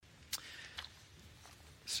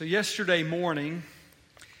So yesterday morning,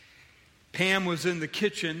 Pam was in the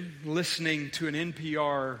kitchen listening to an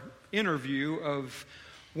NPR interview of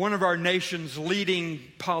one of our nation's leading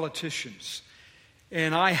politicians.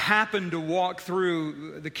 And I happened to walk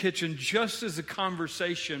through the kitchen just as the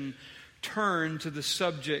conversation turned to the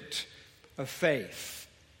subject of faith.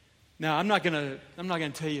 Now, I'm not going to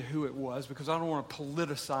tell you who it was because I don't want to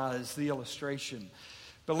politicize the illustration.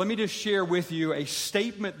 But let me just share with you a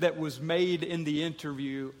statement that was made in the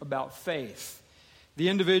interview about faith. The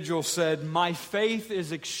individual said, "My faith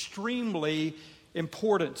is extremely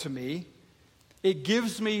important to me. It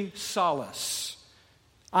gives me solace.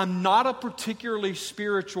 I'm not a particularly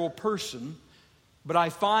spiritual person, but I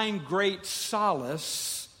find great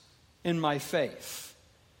solace in my faith."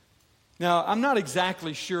 Now, I'm not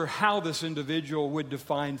exactly sure how this individual would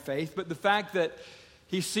define faith, but the fact that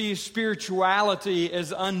he sees spirituality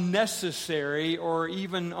as unnecessary or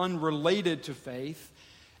even unrelated to faith,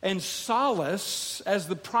 and solace as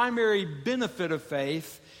the primary benefit of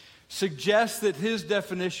faith, suggests that his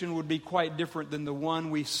definition would be quite different than the one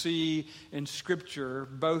we see in Scripture,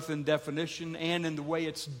 both in definition and in the way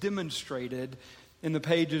it's demonstrated in the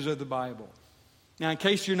pages of the Bible. Now, in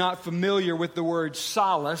case you're not familiar with the word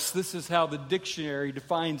solace, this is how the dictionary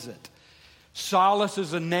defines it. Solace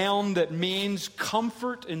is a noun that means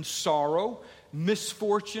comfort in sorrow,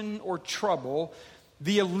 misfortune, or trouble,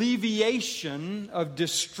 the alleviation of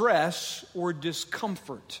distress or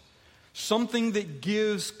discomfort, something that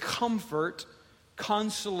gives comfort,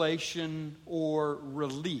 consolation, or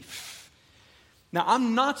relief. Now,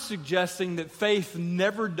 I'm not suggesting that faith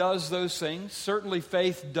never does those things. Certainly,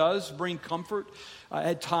 faith does bring comfort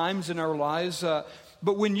at times in our lives.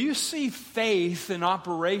 But when you see faith in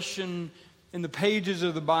operation in the pages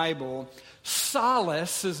of the Bible,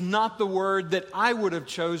 solace is not the word that I would have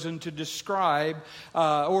chosen to describe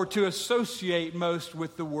or to associate most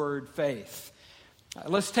with the word faith.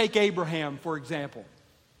 Let's take Abraham, for example.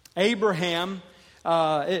 Abraham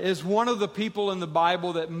is one of the people in the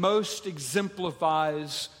Bible that most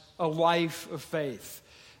exemplifies a life of faith.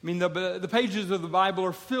 I mean, the pages of the Bible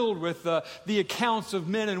are filled with the accounts of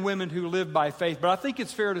men and women who live by faith. But I think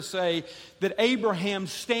it's fair to say that Abraham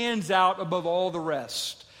stands out above all the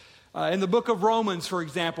rest. In the book of Romans, for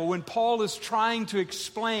example, when Paul is trying to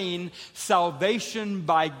explain salvation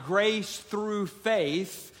by grace through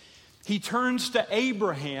faith, he turns to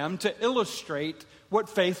Abraham to illustrate what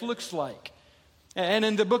faith looks like. And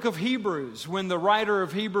in the book of Hebrews, when the writer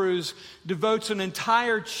of Hebrews devotes an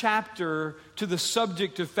entire chapter to the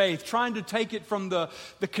subject of faith, trying to take it from the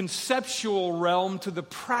conceptual realm to the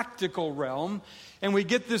practical realm, and we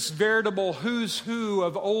get this veritable who's who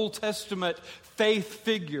of Old Testament faith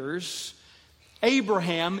figures,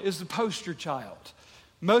 Abraham is the poster child.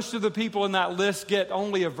 Most of the people in that list get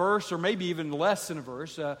only a verse or maybe even less than a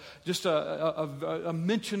verse, just a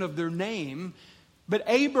mention of their name. But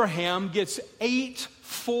Abraham gets 8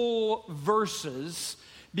 full verses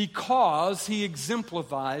because he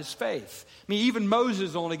exemplifies faith. I mean, even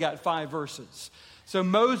Moses only got 5 verses. So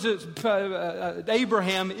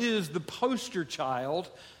Abraham is the poster child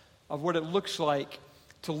of what it looks like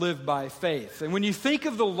to live by faith. And when you think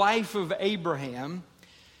of the life of Abraham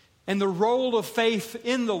and the role of faith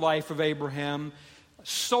in the life of Abraham,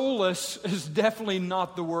 solace is definitely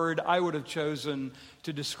not the word I would have chosen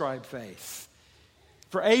to describe faith.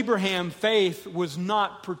 For Abraham, faith was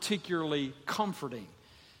not particularly comforting.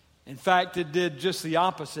 In fact, it did just the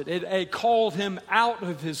opposite. It called him out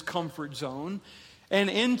of his comfort zone and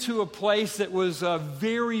into a place that was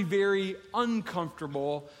very, very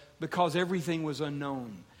uncomfortable because everything was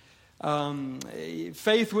unknown.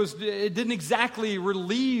 Faith it didn't exactly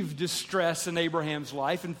relieve distress in Abraham's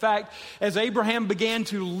life. In fact, as Abraham began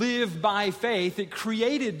to live by faith, it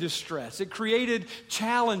created distress. It created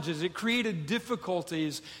challenges. It created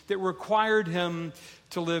difficulties that required him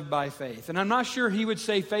to live by faith. And I'm not sure he would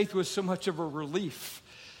say faith was so much of a relief.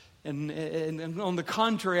 And on the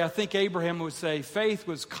contrary, I think Abraham would say faith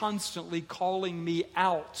was constantly calling me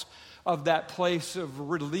out of that place of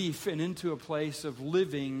relief and into a place of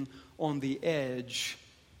living on the edge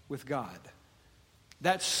with God.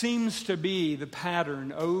 That seems to be the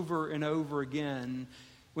pattern over and over again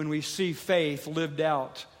when we see faith lived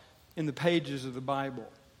out in the pages of the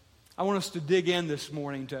Bible. I want us to dig in this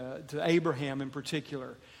morning to Abraham in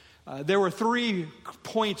particular. There were 3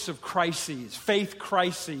 points of crises, faith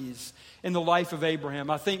crises, in the life of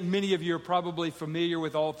Abraham. I think many of you are probably familiar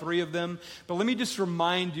with all 3 of them, but let me just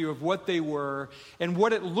remind you of what they were and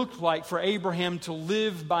what it looked like for Abraham to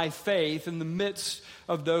live by faith in the midst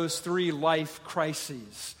of those 3 life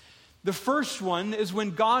crises. The first one is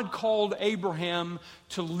when God called Abraham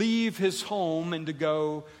to leave his home and to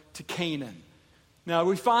go to Canaan. Now,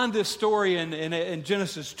 we find this story in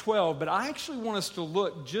Genesis 12, but I actually want us to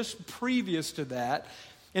look just previous to that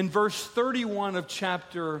in verse 31 of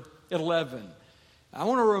chapter 11. I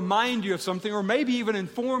want to remind you of something, or maybe even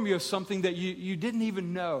inform you of something that you didn't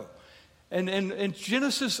even know. And in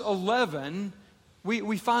Genesis 11,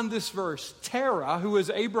 we find this verse. Terah, who is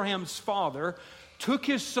Abraham's father, took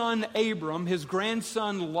his son Abram, his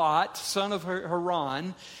grandson Lot, son of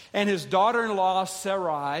Haran, and his daughter-in-law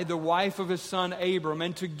Sarai, the wife of his son Abram,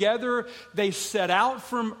 and together they set out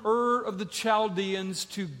from Ur of the Chaldeans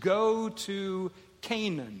to go to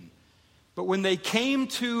Canaan. But when they came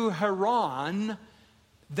to Haran,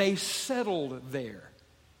 they settled there.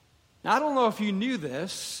 Now, I don't know if you knew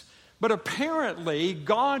this, but apparently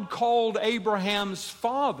God called Abraham's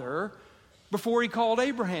father before he called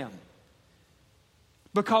Abraham.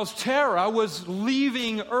 Because Terah was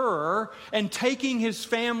leaving Ur and taking his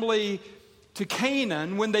family to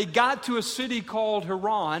Canaan. When they got to a city called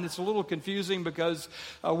Haran, it's a little confusing because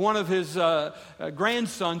one of his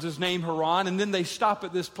grandsons is named Haran, and then they stop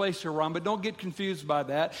at this place Haran, but don't get confused by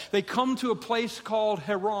that. They come to a place called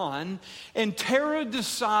Haran, and Terah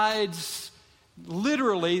decides,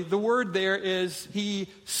 literally, the word there is he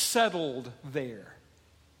settled there.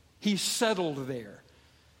 He settled there.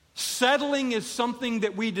 Settling is something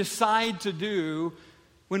that we decide to do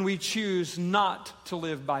when we choose not to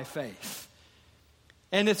live by faith.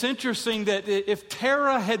 And it's interesting that if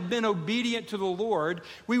Terah had been obedient to the Lord,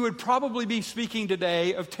 we would probably be speaking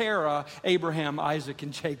today of Terah, Abraham, Isaac,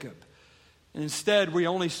 and Jacob. And instead, we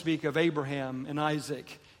only speak of Abraham and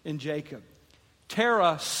Isaac and Jacob.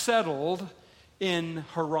 Terah settled in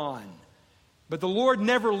Haran. But the Lord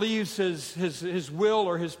never leaves his will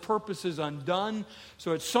or his purposes undone.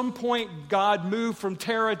 So at some point, God moved from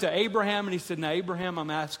Terah to Abraham, and he said, "Now, Abraham, I'm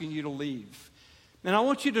asking you to leave." And I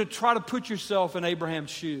want you to try to put yourself in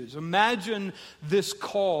Abraham's shoes. Imagine this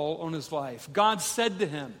call on his life. God said to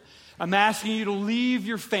him, "I'm asking you to leave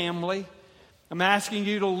your family. I'm asking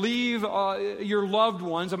you to leave your loved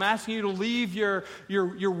ones. I'm asking you to leave your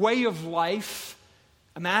way of life.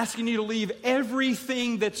 I'm asking you to leave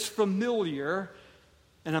everything that's familiar,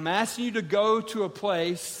 and I'm asking you to go to a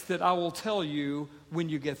place that I will tell you when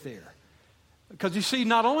you get there." Because you see,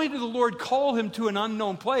 not only did the Lord call him to an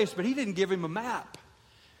unknown place, but he didn't give him a map.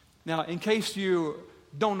 Now, in case you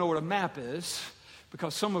don't know what a map is,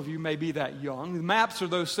 because some of you may be that young, maps are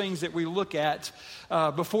those things that we look at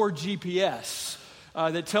before GPS.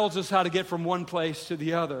 That tells us how to get from one place to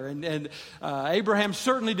the other. And Abraham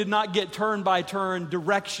certainly did not get turn-by-turn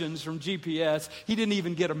directions from GPS. He didn't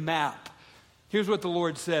even get a map. Here's what the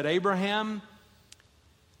Lord said: "Abraham,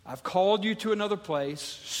 I've called you to another place.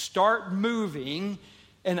 Start moving,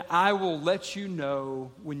 and I will let you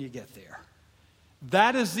know when you get there."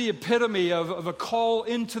 That is the epitome of a call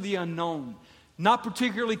into the unknown. Not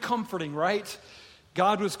particularly comforting, right?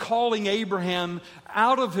 God was calling Abraham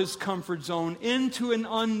out of his comfort zone into an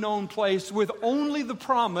unknown place with only the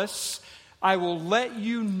promise, "I will let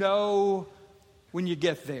you know when you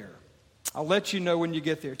get there." I'll let you know when you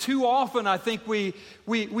get there. Too often, I think we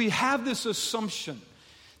have this assumption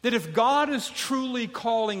that if God is truly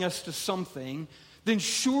calling us to something, then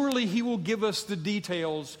surely he will give us the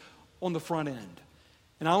details on the front end.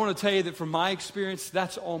 And I want to tell you that from my experience,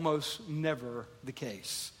 that's almost never the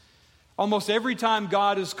case. Almost every time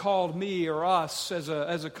God has called me or us as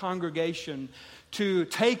a congregation to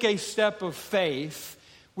take a step of faith,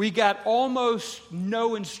 we got almost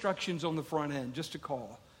no instructions on the front end, just a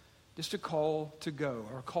call to go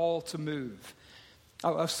or a call to move.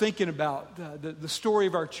 I was thinking about the story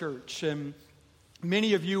of our church, and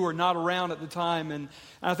many of you were not around at the time, and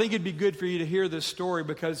I think it'd be good for you to hear this story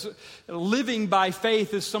because living by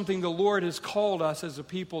faith is something the Lord has called us as a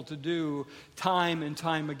people to do time and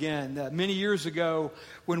time again. Many years ago,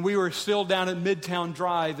 when we were still down at Midtown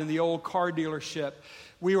Drive in the old car dealership,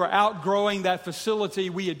 we were outgrowing that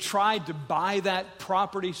facility. We had tried to buy that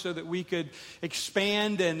property so that we could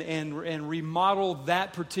expand and remodel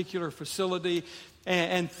that particular facility.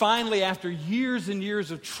 And finally, after years and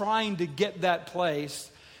years of trying to get that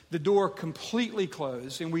place, the door completely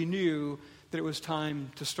closed, and we knew that it was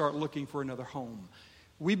time to start looking for another home.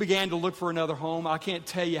 We began to look for another home. I can't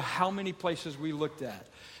tell you how many places we looked at.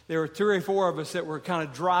 There were 3 or 4 of us that were kind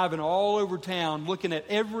of driving all over town, looking at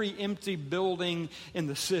every empty building in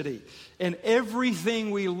the city. And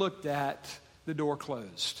everything we looked at, the door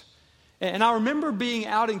closed. And I remember being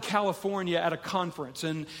out in California at a conference,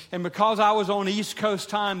 and because I was on East Coast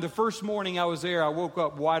time, the first morning I was there, I woke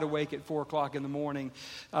up wide awake at 4 o'clock in the morning,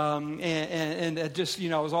 and it just,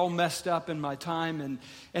 I was all messed up in my time,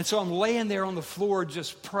 and so I'm laying there on the floor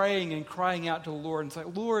just praying and crying out to the Lord, and it's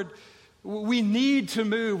like, Lord, we need to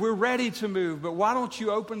move, we're ready to move, but why don't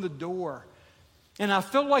you open the door? And I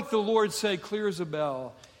felt like the Lord said, clear as a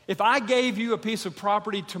bell, if I gave you a piece of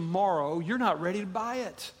property tomorrow, you're not ready to buy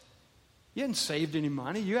it. You hadn't saved any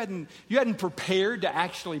money. You hadn't prepared to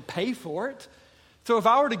actually pay for it. So if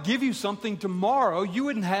I were to give you something tomorrow, you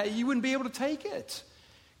wouldn't be able to take it.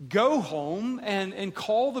 Go home and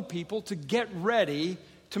call the people to get ready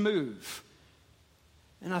to move.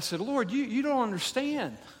 And I said, Lord, you don't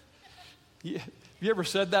understand. You ever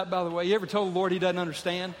said that, by the way? You ever told the Lord he doesn't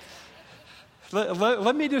understand?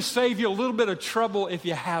 Let me just save you a little bit of trouble if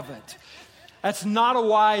you haven't. That's not a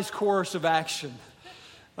wise course of action.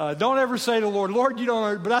 Don't ever say to the Lord, Lord, you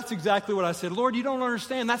don't, but that's exactly what I said. Lord, you don't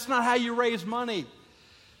understand. That's not how you raise money.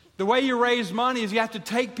 The way you raise money is you have to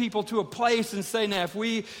take people to a place and say, now, if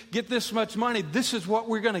we get this much money, this is what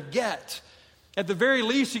we're going to get. At the very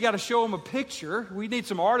least, you got to show them a picture. We need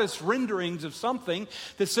some artist renderings of something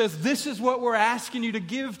that says, this is what we're asking you to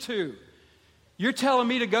give to. You're telling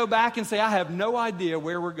me to go back and say, I have no idea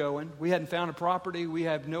where we're going. We hadn't found a property. We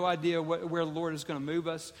have no idea where the Lord is going to move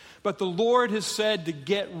us. But the Lord has said to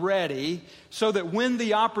get ready so that when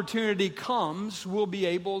the opportunity comes, we'll be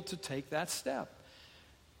able to take that step.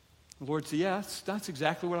 The Lord said, yes, that's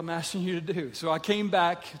exactly what I'm asking you to do. So I came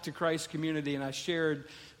back to Christ Community and I shared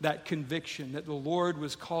that conviction that the Lord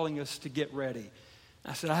was calling us to get ready.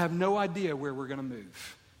 I said, I have no idea where we're going to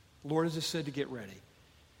move. The Lord has just said to get ready.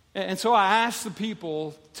 And so I asked the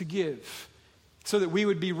people to give so that we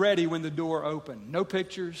would be ready when the door opened. No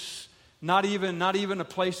pictures, not even a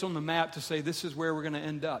place on the map to say this is where we're going to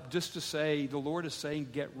end up. Just to say the Lord is saying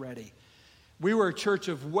get ready. We were a church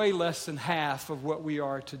of way less than half of what we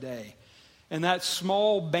are today. And that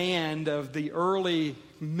small band of the early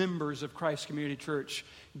members of Christ Community Church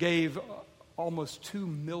gave almost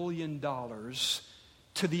 $2 million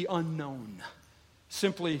to the unknown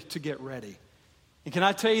simply to get ready. And can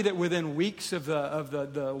I tell you that within weeks of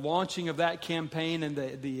the launching of that campaign and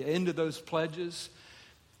the end of those pledges,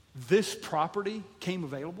 this property came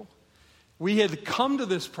available? We had come to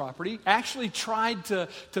this property, actually tried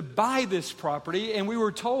to buy this property, and we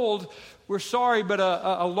were told, we're sorry, but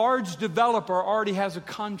a large developer already has a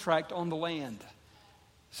contract on the land.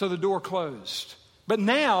 So the door closed. But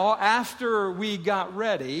now, after we got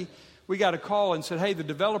ready, we got a call and said, hey, the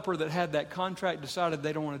developer that had that contract decided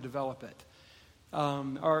they don't want to develop it.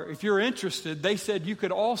 Or if you're interested, they said you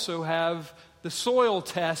could also have the soil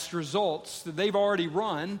test results that they've already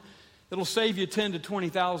run. It'll save you $10,000 to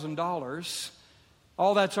 $20,000.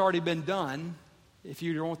 All that's already been done. If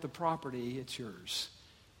you don't want the property, it's yours.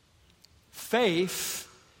 Faith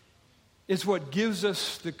is what gives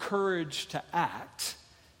us the courage to act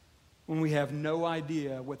when we have no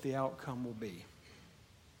idea what the outcome will be.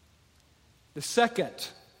 The second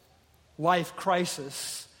life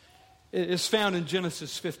crisis is found in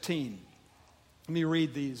Genesis 15. Let me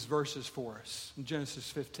read these verses for us. In Genesis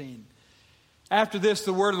 15. After this,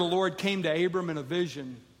 the word of the Lord came to Abram in a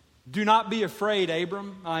vision. Do not be afraid,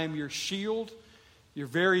 Abram. I am your shield, your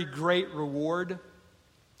very great reward.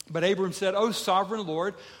 But Abram said, O sovereign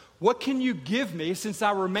Lord, what can you give me since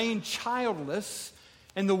I remain childless,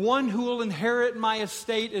 and the one who will inherit my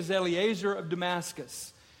estate is Eliezer of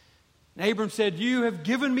Damascus? And Abram said, you have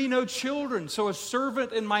given me no children, so a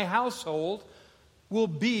servant in my household will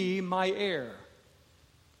be my heir.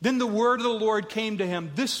 Then the word of the Lord came to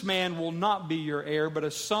him, this man will not be your heir, but a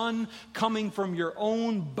son coming from your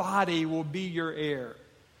own body will be your heir.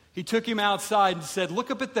 He took him outside and said, look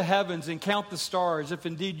up at the heavens and count the stars, if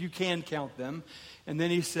indeed you can count them. And then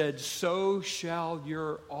he said, so shall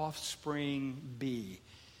your offspring be.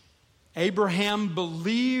 Abraham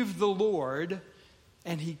believed the Lord,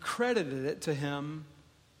 and he credited it to him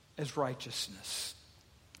as righteousness.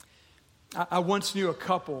 I once knew a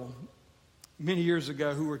couple many years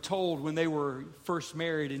ago who were told when they were first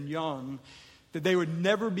married and young that they would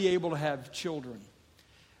never be able to have children.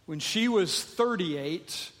 When she was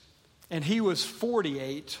 38 and he was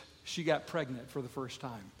 48, she got pregnant for the first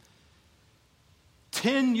time.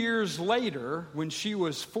 10 years later, when she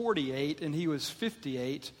was 48 and he was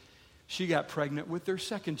 58, she got pregnant with their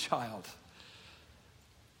second child.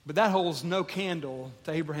 But that holds no candle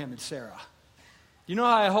to Abraham and Sarah. You know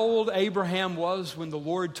how old Abraham was when the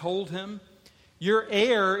Lord told him, your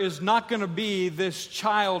heir is not going to be this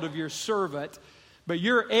child of your servant, but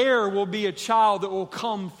your heir will be a child that will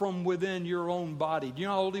come from within your own body. Do you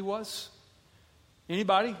know how old he was?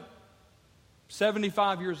 Anybody?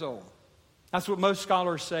 75 years old. That's what most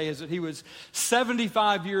scholars say, is that he was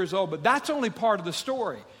 75 years old. But that's only part of the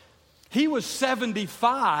story. He was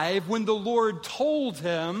 75 when the Lord told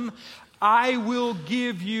him, I will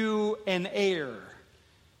give you an heir.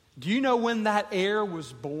 Do you know when that heir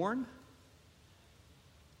was born?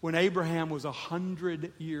 When Abraham was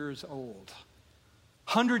 100 years old.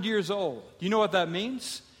 100 years old. Do you know what that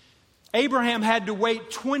means? Abraham had to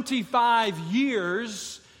wait 25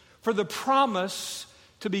 years for the promise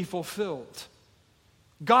to be fulfilled.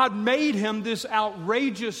 God made him this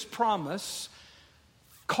outrageous promise,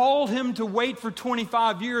 called him to wait for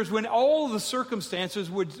 25 years when all of the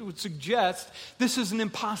circumstances would suggest this is an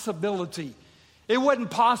impossibility. It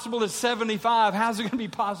wasn't possible at 75. How's it going to be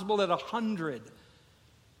possible at 100?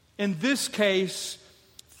 In this case,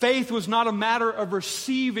 faith was not a matter of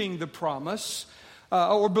receiving the promise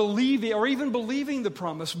or believing, or even believing the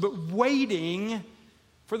promise, but waiting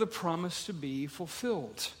for the promise to be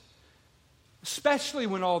fulfilled. Especially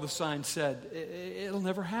when all the signs said, it'll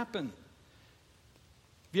never happen.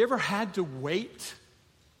 Have you ever had to wait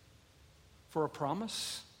for a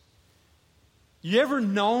promise? You ever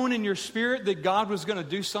known in your spirit that God was going to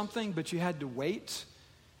do something, but you had to wait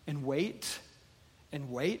and wait and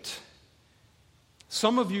wait?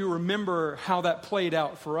 Some of you remember how that played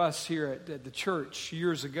out for us here at the church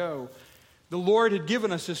years ago. The Lord had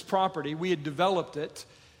given us this property. We had developed it.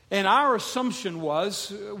 And our assumption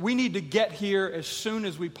was we need to get here as soon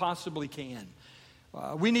as we possibly can.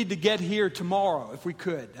 We need to get here tomorrow if we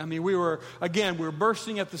could. I mean, we were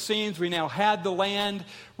bursting at the seams. We now had the land.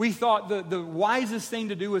 We thought the wisest thing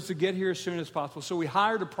to do was to get here as soon as possible. So we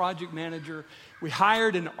hired a project manager. We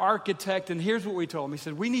hired an architect. And here's what we told him. He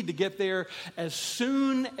said, we need to get there as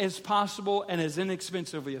soon as possible and as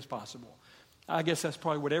inexpensively as possible. I guess that's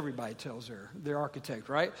probably what everybody tells their architect,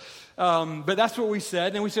 right? But that's what we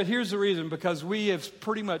said. And we said, here's the reason, because we have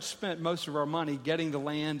pretty much spent most of our money getting the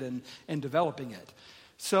land and developing it.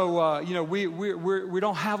 So, we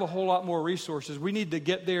don't have a whole lot more resources. We need to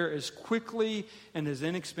get there as quickly and as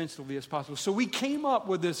inexpensively as possible. So we came up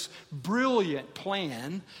with this brilliant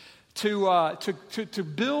plan to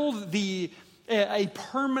build a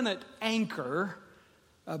permanent anchor,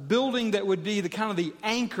 a building that would be the kind of the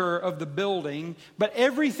anchor of the building, but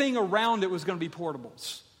everything around it was going to be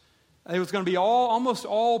portables. It was going to be almost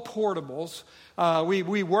all portables.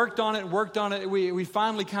 We worked on it. We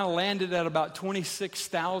finally kind of landed at about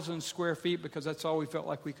 26,000 square feet because that's all we felt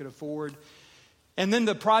like we could afford. And then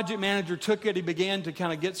the project manager took it. He began to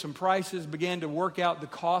kind of get some prices, began to work out the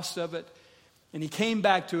cost of it. And he came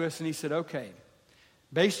back to us and he said, okay,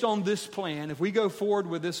 based on this plan, if we go forward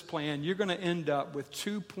with this plan, you're going to end up with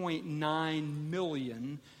 $2.9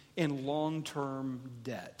 million in long-term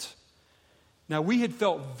debt. Now, we had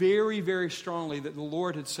felt very, very strongly that the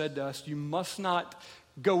Lord had said to us, you must not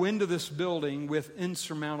go into this building with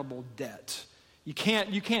insurmountable debt. You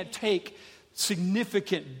can't take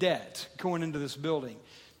significant debt going into this building.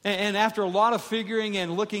 And after a lot of figuring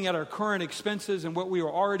and looking at our current expenses and what we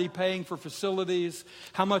were already paying for facilities,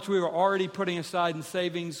 how much we were already putting aside in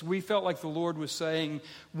savings, we felt like the Lord was saying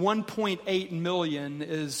 $1.8 million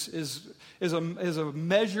is a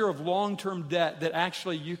measure of long-term debt that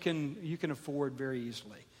actually you can afford very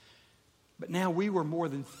easily. But now we were more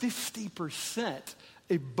than 50%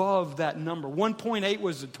 above that number. 1.8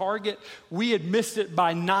 was the target. We had missed it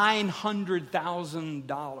by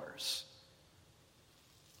 $900,000.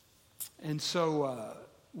 And so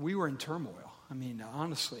we were in turmoil. I mean,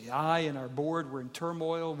 honestly, I and our board were in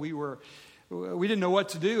turmoil. We didn't know what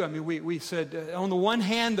to do. I mean, we said, on the one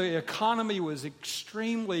hand, the economy was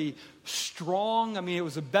extremely strong. I mean, it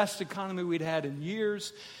was the best economy we'd had in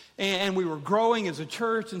years. And we were growing as a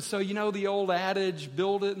church. And so, the old adage,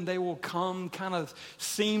 build it and they will come, kind of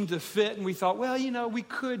seemed to fit. And we thought, well, we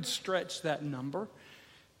could stretch that number.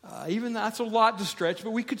 Even that's a lot to stretch,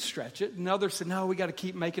 but we could stretch it. And others said, no, we got to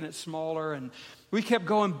keep making it smaller. And we kept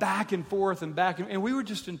going back and forth and back. And we were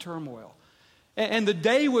just in turmoil. And the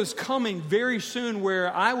day was coming very soon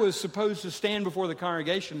where I was supposed to stand before the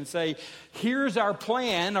congregation and say, here's our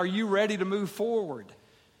plan. Are you ready to move forward?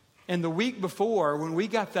 And the week before, when we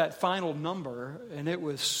got that final number, and it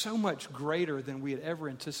was so much greater than we had ever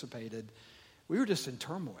anticipated, we were just in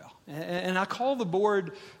turmoil. And I called the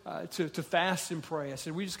board to fast and pray. I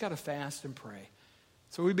said, we just got to fast and pray.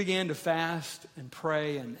 So we began to fast and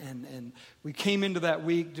pray, and we came into that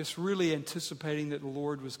week just really anticipating that the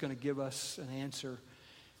Lord was going to give us an answer.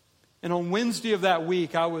 And on Wednesday of that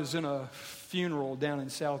week, I was in a funeral down in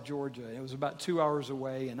South Georgia. It was about 2 hours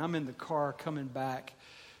away, and I'm in the car coming back,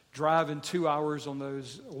 driving 2 hours on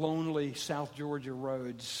those lonely South Georgia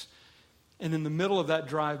roads. And in the middle of that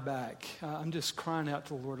drive back, I'm just crying out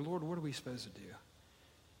to the Lord, Lord, what are we supposed to do?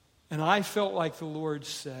 And I felt like the Lord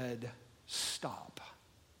said, stop.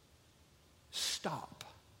 Stop.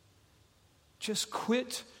 Just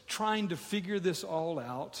quit trying to figure this all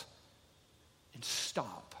out and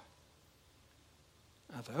stop.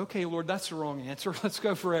 I thought, okay, Lord, that's the wrong answer. Let's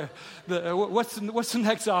go for what's the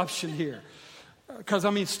next option here? Because,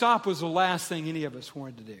 stop was the last thing any of us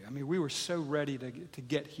wanted to do. We were so ready to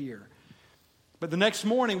get here. But the next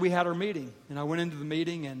morning we had our meeting, and I went into the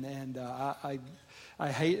meeting, and I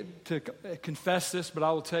hate to confess this, but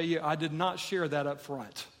I will tell you, I did not share that up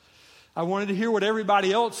front. I wanted to hear what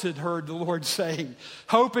everybody else had heard the Lord saying,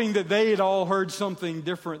 hoping that they had all heard something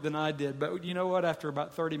different than I did. But you know what? After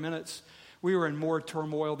about 30 minutes, we were in more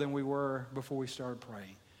turmoil than we were before we started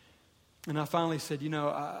praying. And I finally said,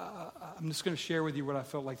 I'm just going to share with you what I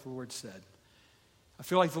felt like the Lord said. I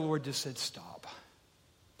feel like the Lord just said, stop.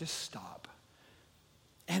 Just stop.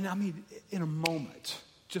 And in a moment,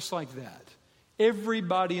 just like that,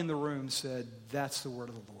 everybody in the room said, that's the word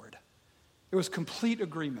of the Lord. It was complete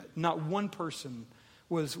agreement. Not one person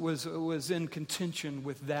was in contention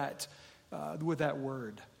with that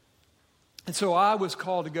word. And so I was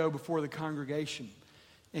called to go before the congregation.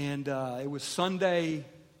 And it was Sunday,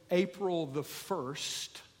 April the 1st,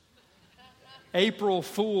 April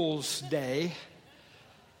Fool's Day.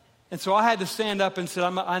 And so I had to stand up and say,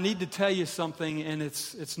 I need to tell you something, and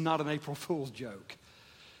it's not an April Fool's joke.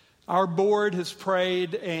 Our board has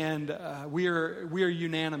prayed, and we are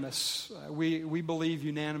unanimous. We believe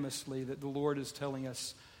unanimously that the Lord is telling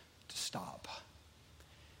us to stop.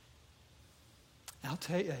 I'll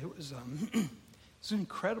tell you, it was an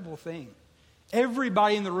incredible thing.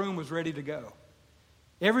 Everybody in the room was ready to go.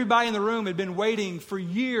 Everybody in the room had been waiting for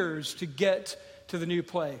years to get to the new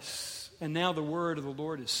place. And now the word of the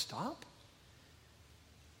Lord is stop.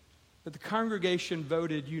 But the congregation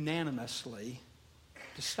voted unanimously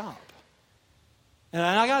to stop. And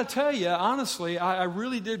I got to tell you, honestly, I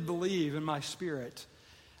really did believe in my spirit.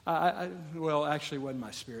 Well, actually, it wasn't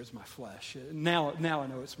my spirit, it's my flesh. Now I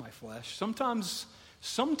know it's my flesh. Sometimes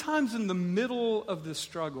in the middle of the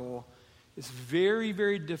struggle, it's very,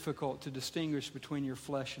 very difficult to distinguish between your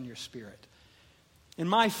flesh and your spirit. In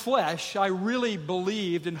my flesh, I really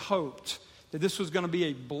believed and hoped that this was going to be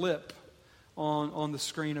a blip on the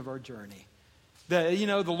screen of our journey. That,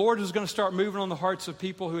 the Lord was going to start moving on the hearts of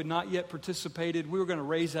people who had not yet participated. We were going to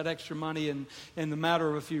raise that extra money in the matter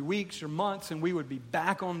of a few weeks or months, and we would be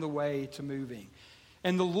back on the way to moving.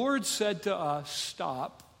 And the Lord said to us,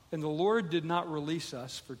 stop. And the Lord did not release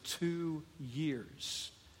us for 2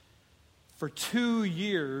 years. For 2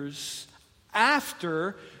 years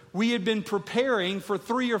after we had been preparing for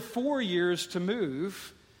 3 or 4 years to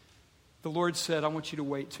move, the Lord said, I want you to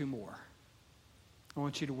wait 2 more. I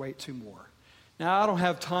want you to wait 2 more. Now, I don't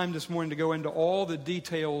have time this morning to go into all the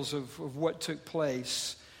details of what took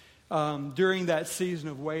place during that season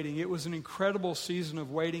of waiting. It was an incredible season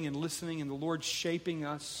of waiting and listening and the Lord shaping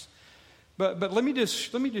us. But let me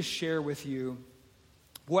just share with you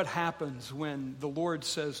what happens when the Lord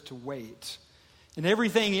says to wait. And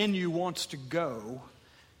everything in you wants to go,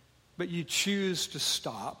 but you choose to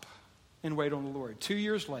stop and wait on the Lord. 2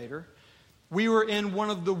 years later, we were in one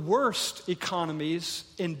of the worst economies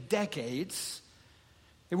in decades.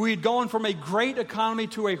 We had gone from a great economy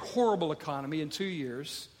to a horrible economy in 2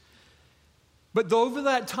 years. But over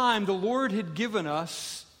that time, the Lord had given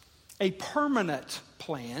us a permanent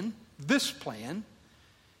plan, this plan,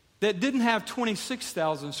 that didn't have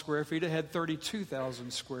 26,000 square feet. It had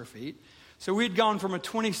 32,000 square feet. So we had gone from a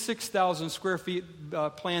 26,000 square feet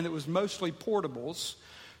plan that was mostly portables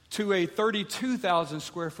to a 32,000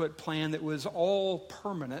 square foot plan that was all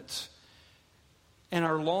permanent. And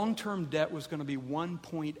our long-term debt was going to be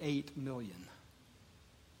 $1.8 million.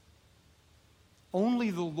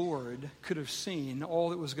 Only the Lord could have seen all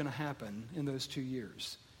that was going to happen in those 2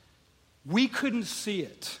 years. We couldn't see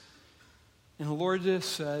it. And the Lord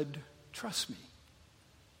just said, trust me.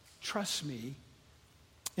 Trust me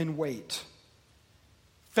and wait.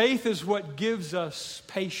 Faith is what gives us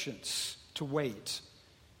patience to wait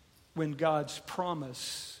when God's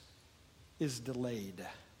promise is delayed.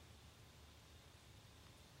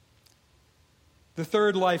 The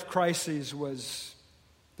third life crisis was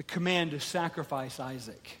the command to sacrifice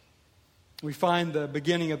Isaac. We find the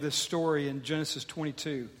beginning of this story in Genesis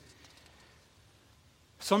 22.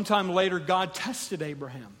 Sometime later, God tested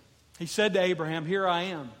Abraham. He said to Abraham, "Here I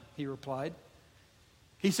am," he replied.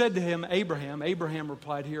 He said to him, "Abraham." Abraham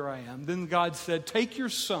replied, "Here I am." Then God said, "Take your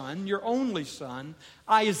son, your only son,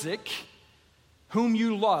 Isaac, whom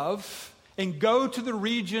you love, and go to the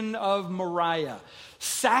region of Moriah.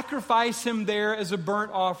 Sacrifice him there as a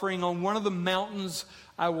burnt offering on one of the mountains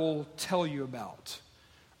I will tell you about."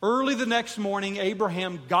 Early the next morning,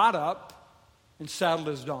 Abraham got up and saddled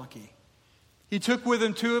his donkey. He took with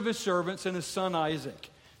him 2 of his servants and his son Isaac.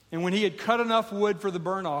 And when he had cut enough wood for the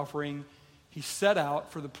burnt offering, he set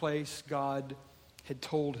out for the place God had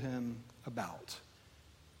told him about.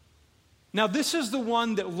 Now, this is the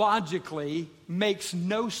one that logically makes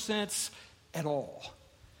no sense at all.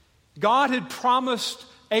 God had promised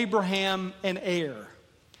Abraham an heir.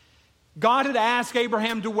 God had asked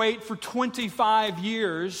Abraham to wait for 25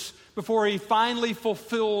 years before he finally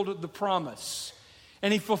fulfilled the promise.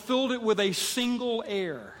 And he fulfilled it with a single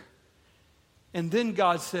heir. And then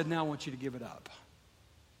God said, "Now I want you to give it up.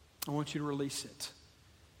 I want you to release it.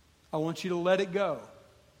 I want you to let it go."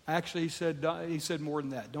 Actually, he said more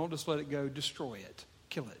than that. Don't just let it go. Destroy it.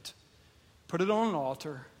 Kill it. Put it on an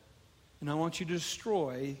altar. And I want you to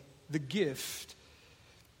destroy the gift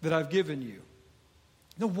that I've given you.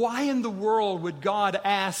 Now, why in the world would God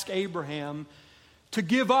ask Abraham to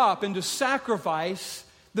give up and to sacrifice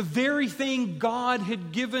the very thing God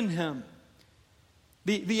had given him?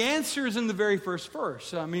 The answer is in the very first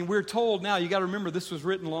verse. I mean, we're told now, you got to remember this was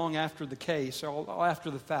written long after the case, or after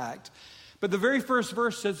the fact. But the very first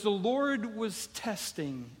verse says the Lord was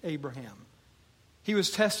testing Abraham. He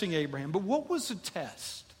was testing Abraham. But what was the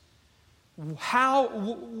test?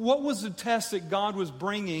 What was the test that God was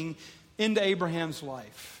bringing into Abraham's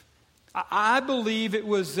life? I believe it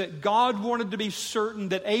was that God wanted to be certain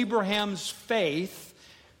that Abraham's faith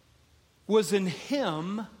was in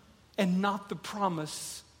him and not the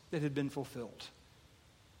promise that had been fulfilled.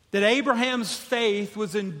 That Abraham's faith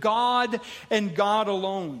was in God and God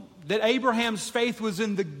alone. That Abraham's faith was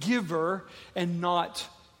in the giver and not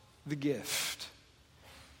the gift.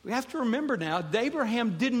 We have to remember now that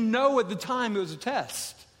Abraham didn't know at the time it was a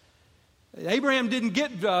test. Abraham didn't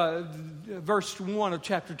get verse 1 of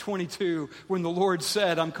chapter 22 when the Lord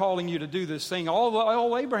said, "I'm calling you to do this thing."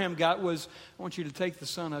 All Abraham got was, "I want you to take the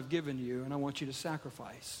son I've given you and I want you to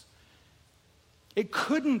sacrifice." It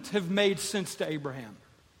couldn't have made sense to Abraham.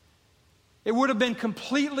 It would have been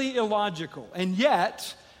completely illogical. And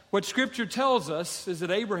yet, what Scripture tells us is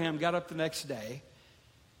that Abraham got up the next day.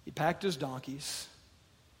 He packed his donkeys.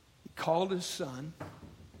 He called his son.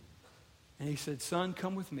 And he said, "Son,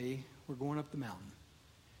 come with me. We're going up the mountain."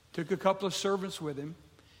 Took a couple of servants with him.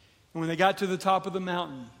 And when they got to the top of the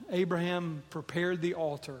mountain, Abraham prepared the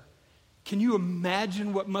altar. Can you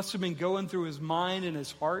imagine what must have been going through his mind and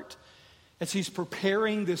his heart as he's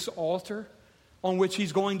preparing this altar on which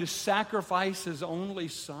he's going to sacrifice his only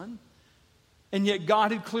son? And yet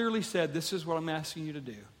God had clearly said, "This is what I'm asking you to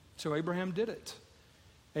do." So Abraham did it.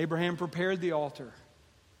 Abraham prepared the altar.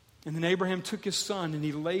 And then Abraham took his son and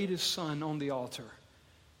he laid his son on the altar.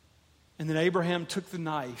 And then Abraham took the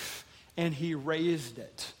knife and he raised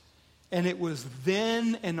it. And it was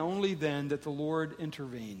then and only then that the Lord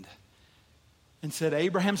intervened and said,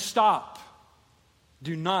 "Abraham, stop.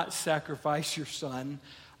 Do not sacrifice your son.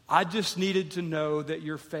 I just needed to know that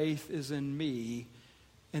your faith is in me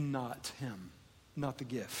and not him, not the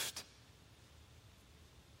gift."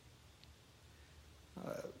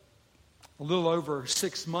 A little over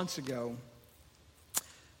 6 months ago,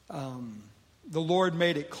 the Lord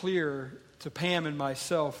made it clear to Pam and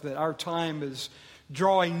myself that our time is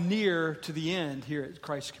drawing near to the end here at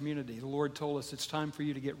Christ Community. The Lord told us it's time for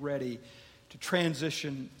you to get ready to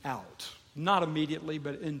transition out. Not immediately,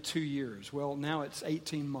 but in 2 years. Well, now it's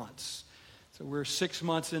 18 months. So we're 6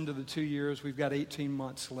 months into the 2 years. We've got 18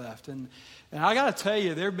 months left. And I got to tell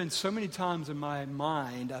you, there have been so many times in my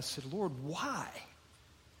mind, I said, "Lord, why?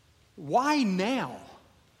 Why now?"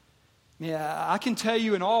 Yeah, I can tell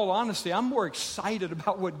you in all honesty, I'm more excited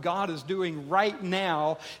about what God is doing right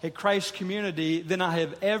now at Christ Community than I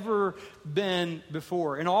have ever been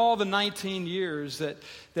before. In all the 19 years that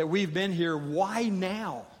we've been here, why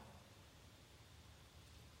now?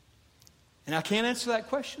 And I can't answer that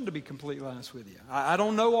question, to be completely honest with you. I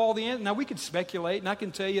don't know all the answers. Now, we could speculate, and I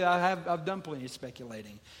can tell you I've done plenty of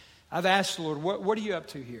speculating. I've asked the Lord, what are you up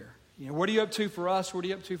to here? You know, what are you up to for us? What are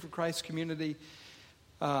you up to for Christ Community?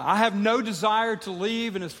 I have no desire to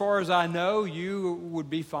leave, and as far as I know, you would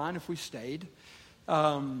be fine if we stayed.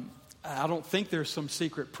 I don't think there's some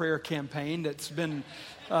secret prayer campaign that's been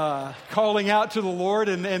calling out to the Lord,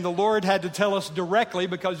 and the Lord had to tell us directly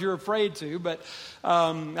because you're afraid to. But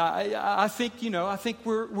I think, I think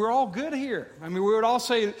we're all good here. I mean, we would all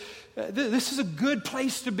say this is a good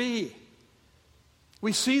place to be.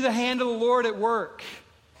 We see the hand of the Lord at work.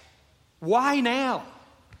 Why now?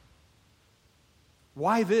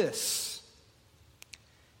 Why this?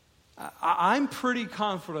 I'm pretty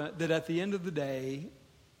confident that at the end of the day,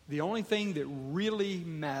 the only thing that really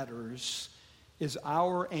matters is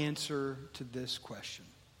our answer to this question.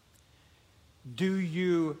 Do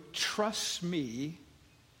you trust me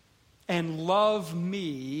and love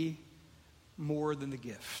me more than the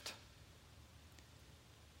gift?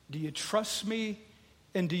 Do you trust me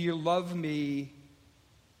and do you love me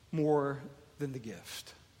more than the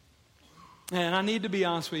gift? And I need to be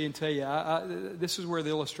honest with you and tell you, this is where the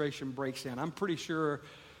illustration breaks down. I'm pretty sure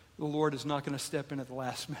the Lord is not going to step in at the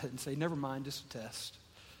last minute and say, never mind, just a test.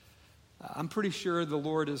 I'm pretty sure the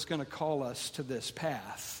Lord is going to call us to this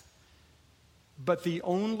path. But the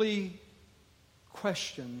only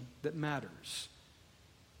question that matters,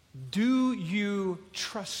 do you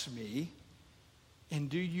trust me and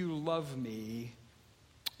do you love me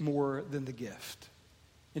more than the gift?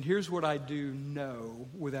 And here's what I do know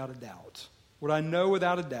without a doubt. What I know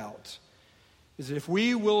without a doubt is that if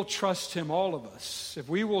we will trust him, all of us, if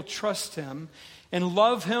we will trust him and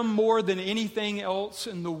love him more than anything else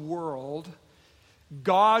in the world,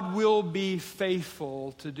 God will be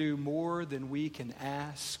faithful to do more than we can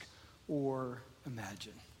ask or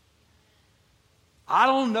imagine. I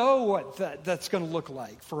don't know what that's going to look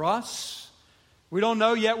like for us. We don't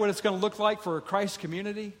know yet what it's going to look like for a Christ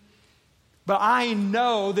community. But I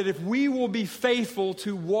know that if we will be faithful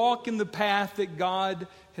to walk in the path that God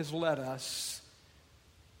has led us,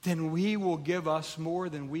 then we will give us more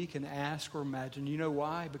than we can ask or imagine. You know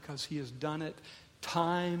why? Because he has done it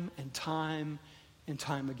time and time and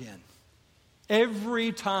time again.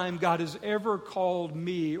 Every time God has ever called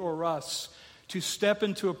me or us to step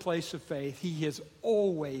into a place of faith, he has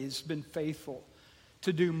always been faithful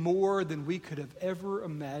to do more than we could have ever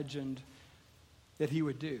imagined that he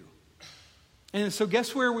would do. And so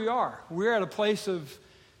guess where we are? We're at a place of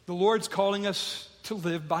the Lord's calling us to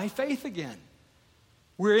live by faith again.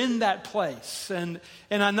 We're in that place. And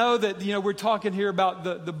I know that, we're talking here about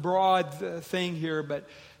the broad thing here, but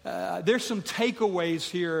there's some takeaways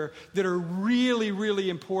here that are really, really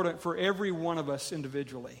important for every one of us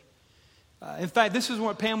individually. In fact, this is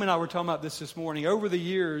what Pam and I were talking about this morning. Over the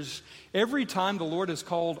years, every time the Lord has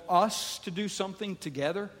called us to do something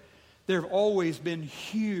together, there have always been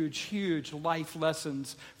huge, huge life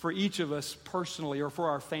lessons for each of us personally or for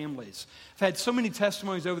our families. I've had so many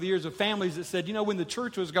testimonies over the years of families that said, when the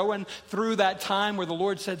church was going through that time where the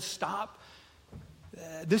Lord said, stop,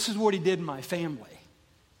 this is what he did in my family.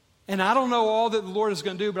 And I don't know all that the Lord is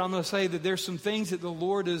going to do, but I'm going to say that there's some things that the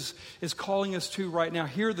Lord is calling us to right now.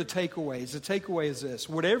 Here are the takeaways. The takeaway is this.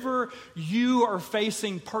 Whatever you are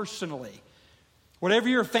facing personally, whatever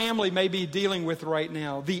your family may be dealing with right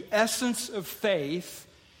now, the essence of faith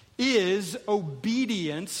is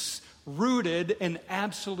obedience rooted in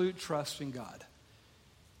absolute trust in God.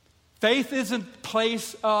 Faith is a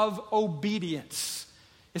place of obedience.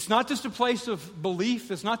 It's not just a place of belief.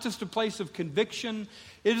 It's not just a place of conviction.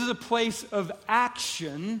 It is a place of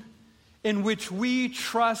action in which we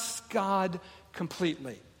trust God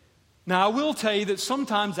completely. Now, I will tell you that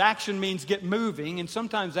sometimes action means get moving, and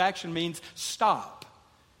sometimes action means stop.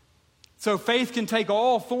 So faith can take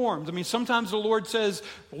all forms. I mean, sometimes the Lord says,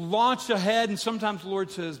 launch ahead, and sometimes the Lord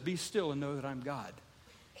says, be still and know that I'm God.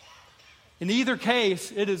 In either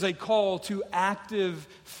case, it is a call to active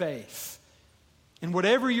faith. And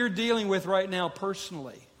whatever you're dealing with right now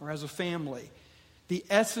personally or as a family, the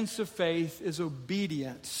essence of faith is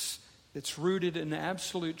obedience that's rooted in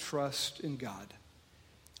absolute trust in God.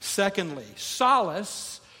 Secondly,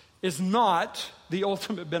 solace is not the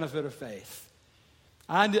ultimate benefit of faith.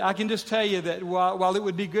 I can just tell you that while it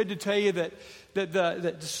would be good to tell you that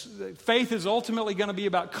faith is ultimately going to be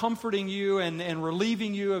about comforting you and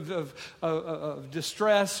relieving you of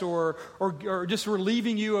distress or just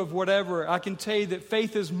relieving you of whatever, I can tell you that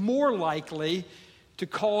faith is more likely to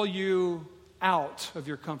call you out of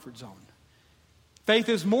your comfort zone. Faith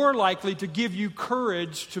is more likely to give you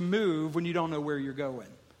courage to move when you don't know where you're going.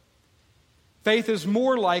 Faith is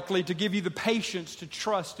more likely to give you the patience to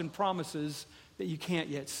trust in promises that you can't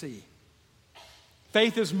yet see.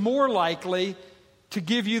 Faith is more likely to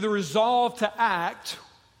give you the resolve to act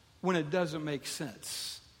when it doesn't make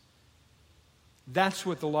sense. That's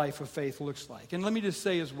what the life of faith looks like. And let me just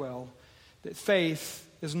say as well that faith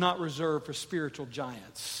is not reserved for spiritual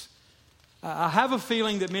giants. I have a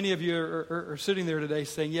feeling that many of you are sitting there today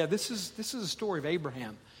saying, yeah, this is a story of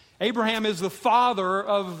Abraham. Abraham is the father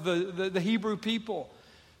of the Hebrew people.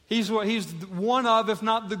 He's one of, if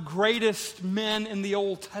not the greatest men in the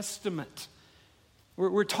Old Testament.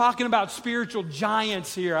 We're talking about spiritual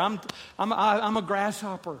giants here. I'm a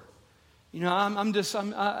grasshopper.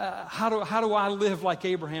 How do I live like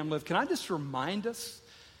Abraham lived? Can I just remind us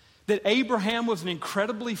that Abraham was an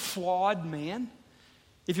incredibly flawed man?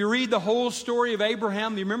 If you read the whole story of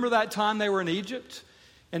Abraham, you remember that time they were in Egypt?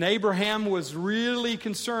 And Abraham was really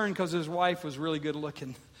concerned because his wife was really good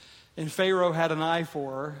looking. And Pharaoh had an eye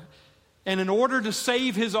for her. And in order to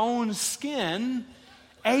save his own skin,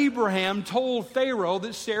 Abraham told Pharaoh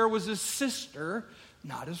that Sarah was his sister,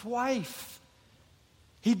 not his wife.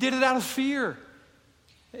 He did it out of fear.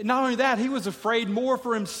 Not only that, he was afraid more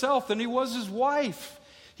for himself than he was his wife.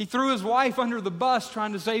 He threw his wife under the bus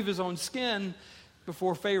trying to save his own skin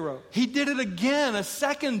before Pharaoh. He did it again a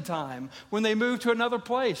second time when they moved to another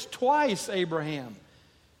place. Twice Abraham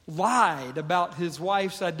lied about his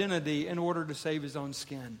wife's identity in order to save his own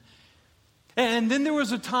skin. And then there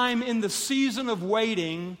was a time in the season of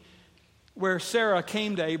waiting where Sarah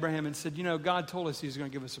came to Abraham and said, God told us he was going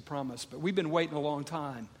to give us a promise, but we've been waiting a long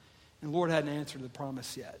time, and the Lord hadn't answered the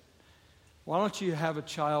promise yet. Why don't you have a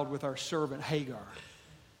child with our servant Hagar,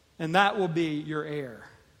 and that will be your heir.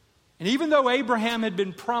 And even though Abraham had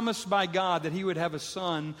been promised by God that he would have a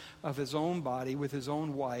son of his own body with his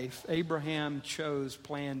own wife, Abraham chose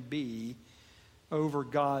plan B over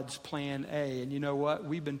God's plan A. And you know what?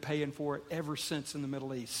 We've been paying for it ever since in the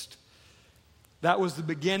Middle East. That was the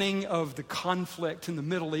beginning of the conflict in the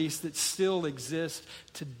Middle East that still exists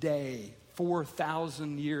today,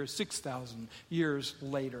 4,000 years, 6,000 years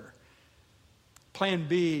later. Plan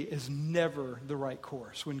B is never the right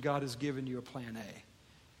course when God has given you a plan A.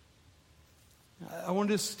 I want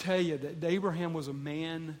to just tell you that Abraham was a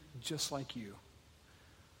man just like you.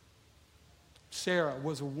 Sarah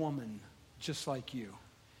was a woman just like you.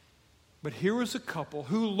 But here was a couple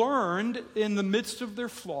who learned in the midst of their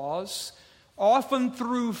flaws, often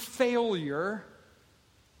through failure,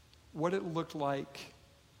 what it looked like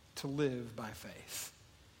to live by faith.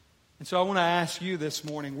 And so I want to ask you this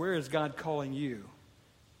morning, where is God calling you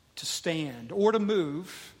to stand or to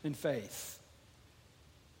move in faith?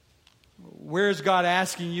 Where is God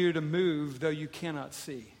asking you to move though you cannot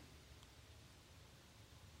see?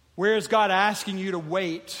 Where is God asking you to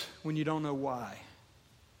wait when you don't know why?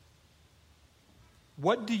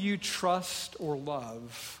 What do you trust or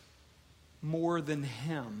love more than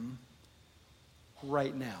Him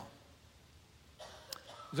right now?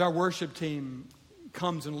 As our worship team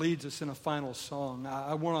comes and leads us in a final song,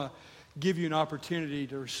 I want to give you an opportunity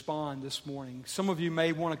to respond this morning. Some of you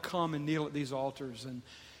may want to come and kneel at these altars and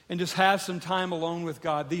just have some time alone with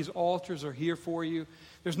God. These altars are here for you.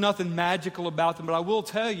 There's nothing magical about them, but I will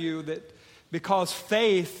tell you that because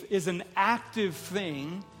faith is an active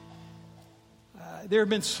thing, there have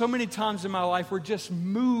been so many times in my life where just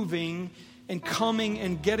moving and coming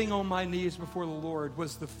and getting on my knees before the Lord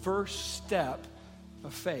was the first step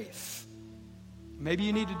of faith. Maybe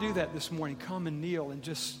you need to do that this morning. Come and kneel and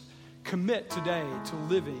just commit today to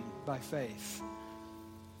living by faith.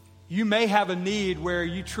 You may have a need where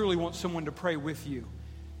you truly want someone to pray with you.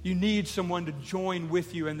 You need someone to join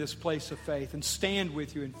with you in this place of faith and stand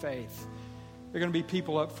with you in faith. There are going to be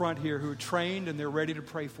people up front here who are trained and they're ready to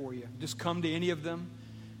pray for you. Just come to any of them,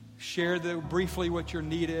 share briefly what your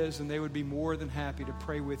need is, and they would be more than happy to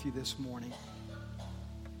pray with you this morning.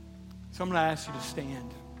 So I'm going to ask you to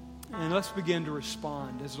stand, and let's begin to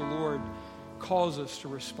respond as the Lord calls us to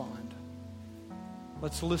respond.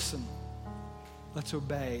 Let's listen. Let's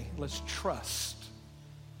obey. Let's trust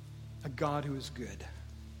a God who is good.